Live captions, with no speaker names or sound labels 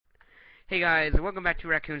Hey guys, welcome back to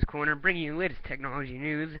Raccoon's Corner, bringing you the latest technology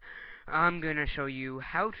news. I'm going to show you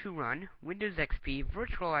how to run Windows XP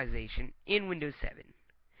virtualization in Windows 7.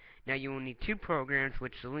 Now you will need two programs,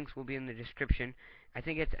 which the links will be in the description. I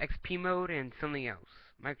think it's XP Mode and something else.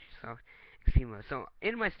 Microsoft XP Mode. So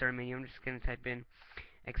in my start menu, I'm just going to type in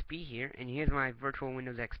XP here, and here's my virtual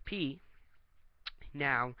Windows XP.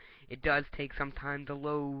 Now, it does take some time to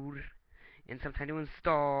load and some time to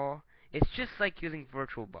install. It's just like using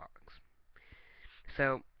VirtualBox.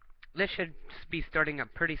 So, this should be starting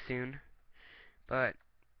up pretty soon. But,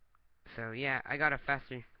 so yeah, I got a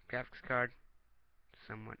faster graphics card.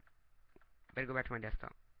 Somewhat. Better go back to my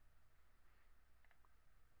desktop.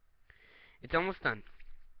 It's almost done.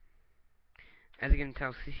 As you can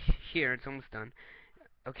tell here, it's almost done.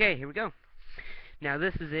 Okay, here we go. Now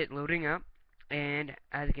this is it loading up. And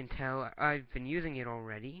as you can tell, I've been using it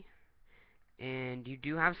already. And you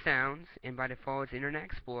do have sounds, and by default it's Internet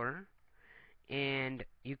Explorer. And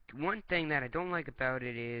one thing that I don't like about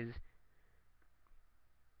it is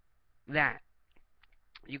that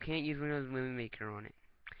you can't use Windows Movie Maker on it.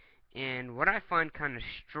 And what I find kind of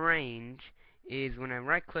strange is when I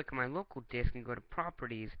right click on my local disk and go to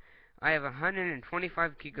properties, I have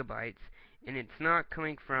 125 gigabytes and it's not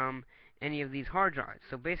coming from any of these hard drives.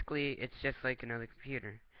 So basically it's just like another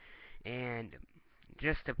computer. And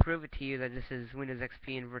just to prove it to you that this is Windows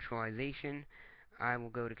XP and virtualization, I will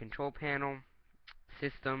go to Control Panel,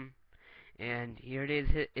 System, and here it is.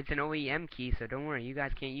 It's an OEM key, so don't worry, you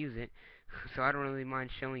guys can't use it. So I don't really mind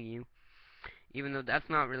showing you, even though that's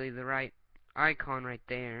not really the right icon right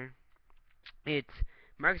there. It's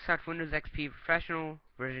Microsoft Windows XP Professional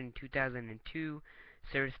version 2002,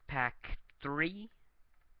 Service Pack 3,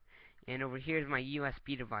 and over here is my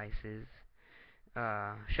USB devices.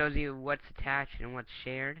 Shows you what's attached and what's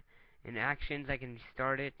shared. In Actions, I can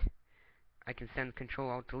restart it. I can send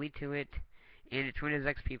Control-Alt-Delete to it. And it's Windows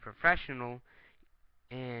XP Professional,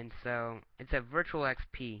 and so it's a virtual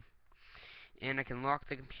XP. And I can lock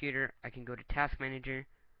the computer. I can go to Task Manager,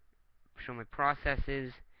 show my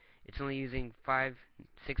processes. It's only using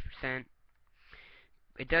 6%.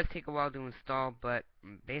 It does take a while to install, but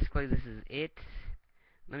basically this is it.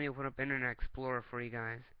 Let me open up Internet Explorer for you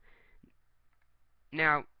guys.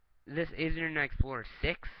 Now, this is Internet Explorer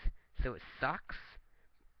 6, so it sucks,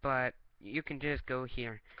 but you can just go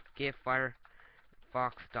here,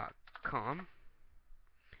 getfirefox.com,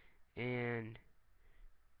 and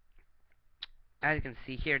as you can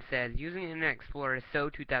see here, it says using Internet Explorer SO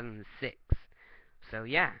 2006. So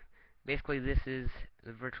yeah, basically this is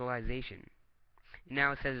the virtualization.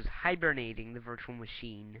 Now it says it's hibernating the virtual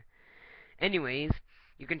machine. Anyways,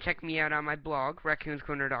 you can check me out on my blog,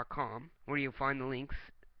 raccoonscorner.com, where you'll find the links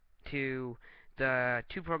to the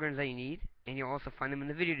two programs that you need, and you'll also find them in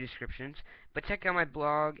the video descriptions. But check out my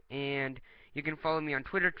blog, and you can follow me on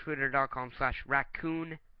Twitter,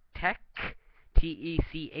 twitter.com/raccoontech,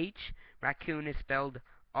 T-E-C-H. Raccoon is spelled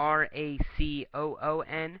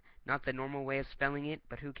R-A-C-O-O-N, not the normal way of spelling it,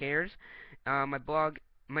 but who cares. My blog,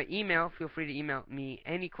 my email, feel free to email me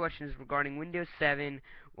any questions regarding Windows 7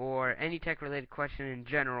 or any tech-related question in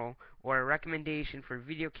general, or a recommendation for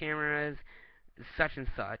video cameras, such and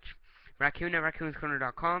such. Raccoon at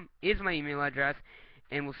raccoonscorner.com is my email address,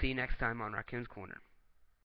 and we'll see you next time on Raccoon's Corner.